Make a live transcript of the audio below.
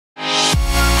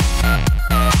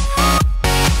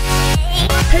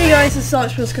guys, it's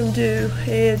Sarge come do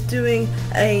here doing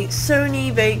a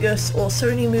Sony Vegas or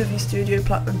Sony Movie Studio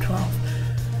Platinum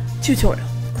 12 tutorial.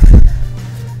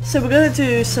 So we're going to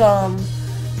do some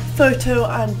photo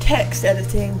and text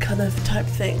editing kind of type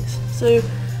things. So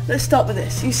let's start with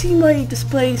this. You see my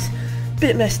display's a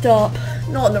bit messed up,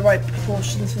 not in the right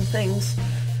proportions and things.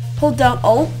 Hold down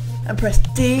Alt and press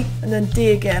D and then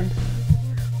D again.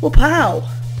 Well, pow!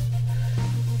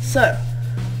 So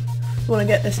you want to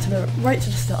get this to the right to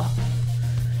the start.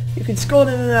 You can scroll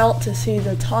in and out to see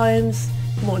the times,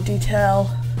 more detail.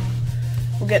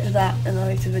 We'll get to that in a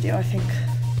later video, I think.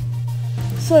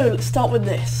 So let's start with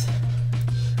this.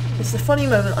 It's the funny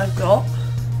moment I've got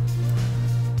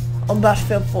on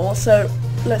Battlefield 4, so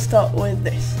let's start with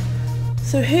this.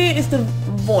 So here is the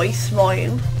voice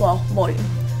volume,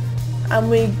 and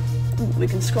we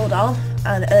can scroll down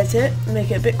and edit it,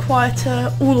 make it a bit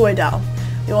quieter all the way down.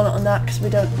 You want it on that because we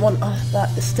don't want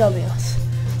that disturbing us.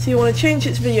 So you want to change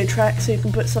its video track so you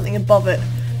can put something above it,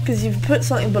 because if you put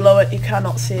something below it you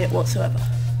cannot see it whatsoever.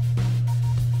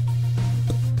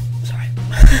 Sorry.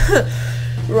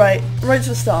 right to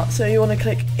the start. So you want to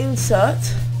click Insert,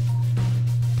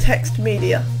 Text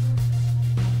Media,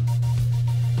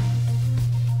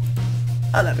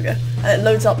 and there we go. And it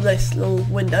loads up this little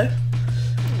window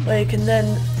where you can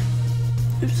then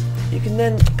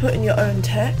put in your own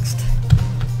text.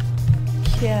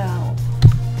 Cow.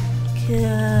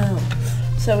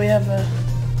 So we have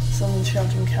someone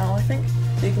shouting cow, I think.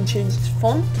 So you can change its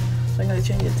font. So I'm going to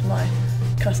change it to my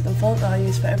custom font that I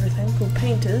use for everything, called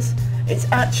Painters. It's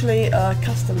actually a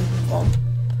custom font.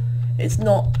 It's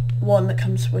not one that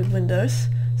comes with Windows.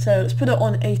 So let's put it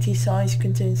on 80 size. You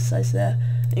can change the size there.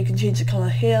 And you can change the colour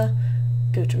here.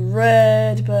 Go to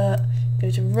red,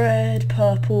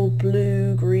 purple,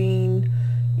 blue, green,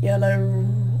 yellow,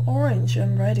 orange,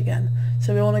 and red again.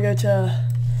 So we want to go to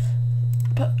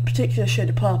a particular shade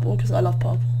of purple because I love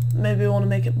purple. Maybe we want to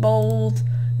make it bold.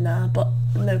 Nah, but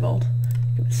no bold.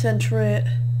 You can center it.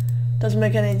 Doesn't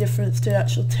make any difference to the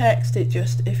actual text. It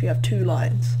just if you have two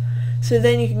lines. So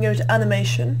then you can go to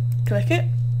animation, click it.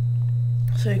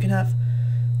 So you can have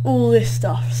all this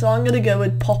stuff. So I'm going to go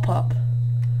with pop up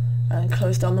and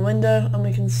close down the window, and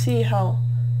we can see how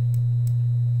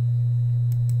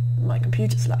my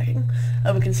computer's lagging,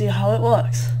 and we can see how it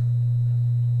works.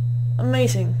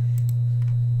 Amazing.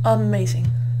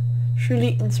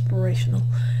 Truly inspirational.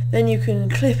 Then you can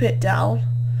clip it down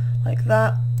like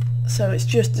that, so it's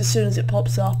just as soon as it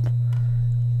pops up.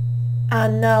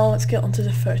 And now let's get onto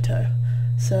the photo.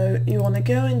 So you want to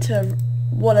go into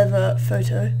whatever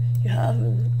photo you have,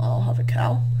 and I'll have a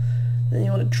cow. Then you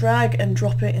want to drag and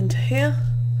drop it into here,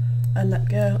 and let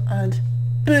go, and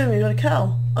boom, you got a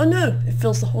cow. Oh no, it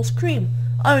fills the whole screen.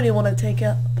 I only want to take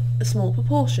up a small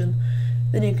proportion.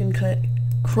 Then you can click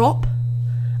crop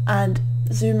and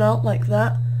zoom out like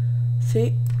that,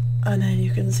 see, and then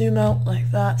you can zoom out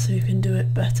like that so you can do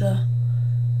it better,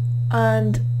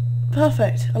 and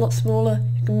perfect, a lot smaller.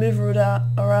 You can move it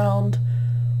around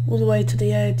all the way to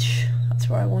the edge. That's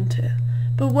where I want it.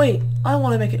 But wait, I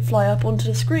want to make it fly up onto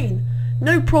the screen.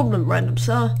 No problem, random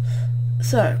sir.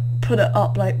 So put it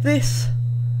up like this.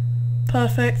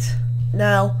 Perfect.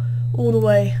 Now all the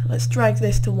way, let's drag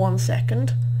this to 1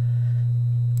 second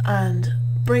and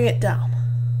bring it down.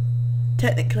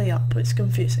 Technically up, but it's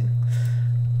confusing.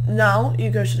 Now you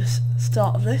go to the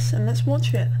start of this and let's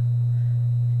watch it.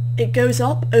 It goes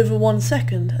up over 1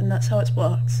 second, and that's how it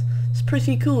works. It's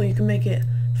pretty cool. You can make it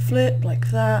flip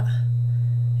like that.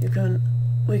 We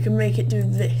can make it do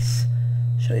this.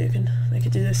 So you can make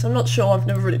it do this. I'm not sure, I've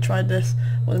never really tried this.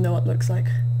 I want to know what it looks like.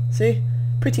 See?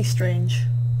 Pretty strange.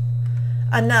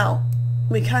 And now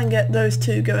we can get those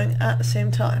two going at the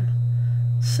same time.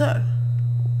 So,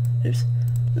 oops,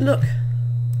 look,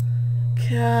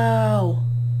 cow.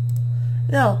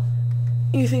 Now,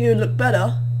 you think it would look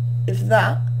better if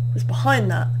that was behind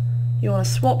that. You want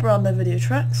to swap around their video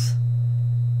tracks,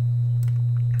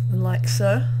 like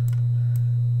so,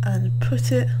 and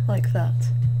put it like that.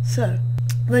 So,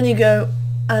 then you go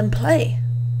and play.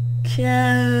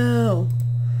 Cow.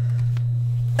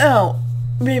 Now,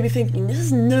 you may be thinking, this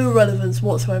has no relevance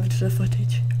whatsoever to the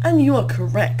footage. And you are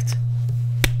correct.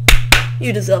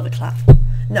 You deserve a clap.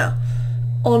 Now,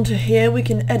 onto here we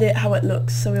can edit how it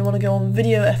looks. So we want to go on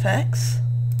Video FX.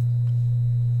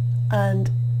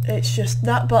 And it's just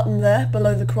that button there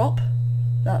below the crop.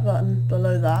 That button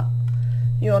below that.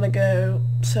 You want to go,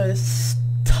 so there's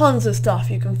tons of stuff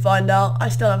you can find out. I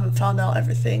still haven't found out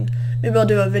everything. Maybe I'll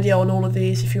do a video on all of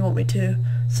these if you want me to.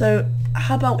 So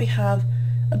how about we have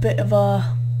a bit of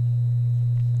a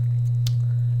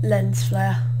lens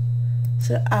flare.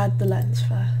 So add the lens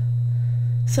flare.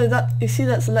 So that, you see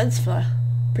that's the lens flare.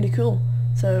 Pretty cool.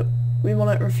 So we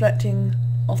want it reflecting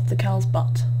off the cow's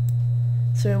butt.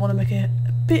 So we want to make it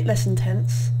a bit less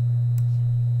intense.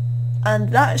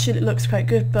 And that actually looks quite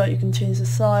good, but you can change the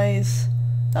size.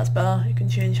 That's better. You can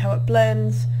change how it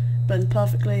blends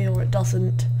perfectly, or it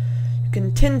doesn't. You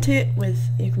can tint it with,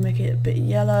 you can make it a bit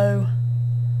yellow.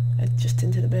 I just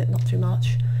tinted a bit, not too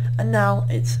much. And now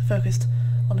it's focused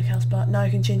on the cow's butt. Now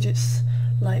you can change its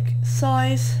like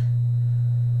size.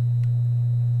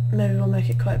 Maybe we'll make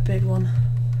it quite a big one.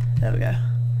 There we go.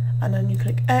 And then you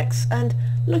click X and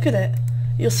look at it.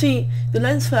 You'll see the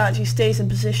lens flare actually stays in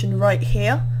position right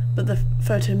here, but the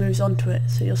photo moves onto it,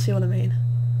 so you'll see what I mean.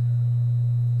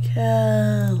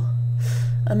 Cool.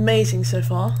 Amazing so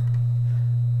far.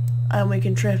 And we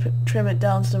can trim it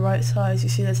down to the right size. You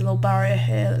see there's a little barrier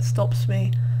here that stops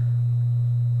me.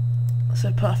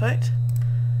 So perfect.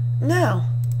 Now,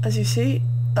 as you see,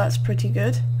 that's pretty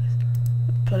good.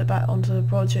 Put it back onto the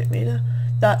project meter.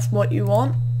 That's what you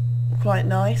want. Quite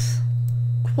nice.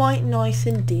 Quite nice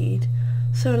indeed.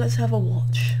 So let's have a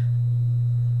watch.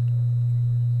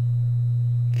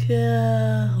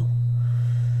 Cool.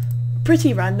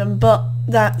 Pretty random, but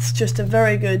that's just a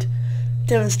very good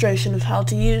demonstration of how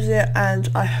to use it, and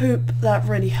I hope that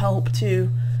really helped you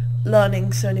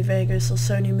learning Sony Vegas or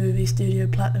Sony Movie Studio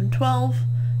Platinum 12.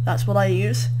 That's what I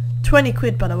use. 20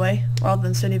 quid by the way, rather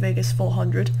than Sony Vegas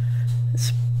 400.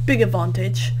 It's a big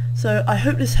advantage. So I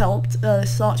hope this helped.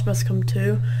 This Arch must come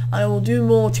too. I will do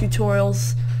more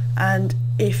tutorials, and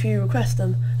if you request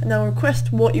them, and I'll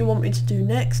request what you want me to do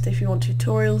next, if you want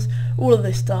tutorials, all of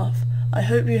this stuff. I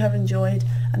hope you have enjoyed,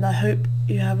 and I hope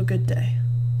you have a good day.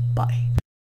 Bye.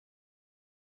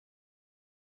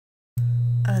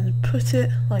 And put it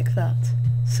like that.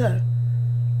 So.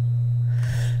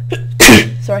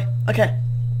 Sorry. Okay.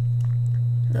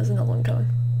 There's another one coming.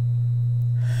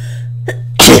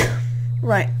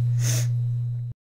 Right.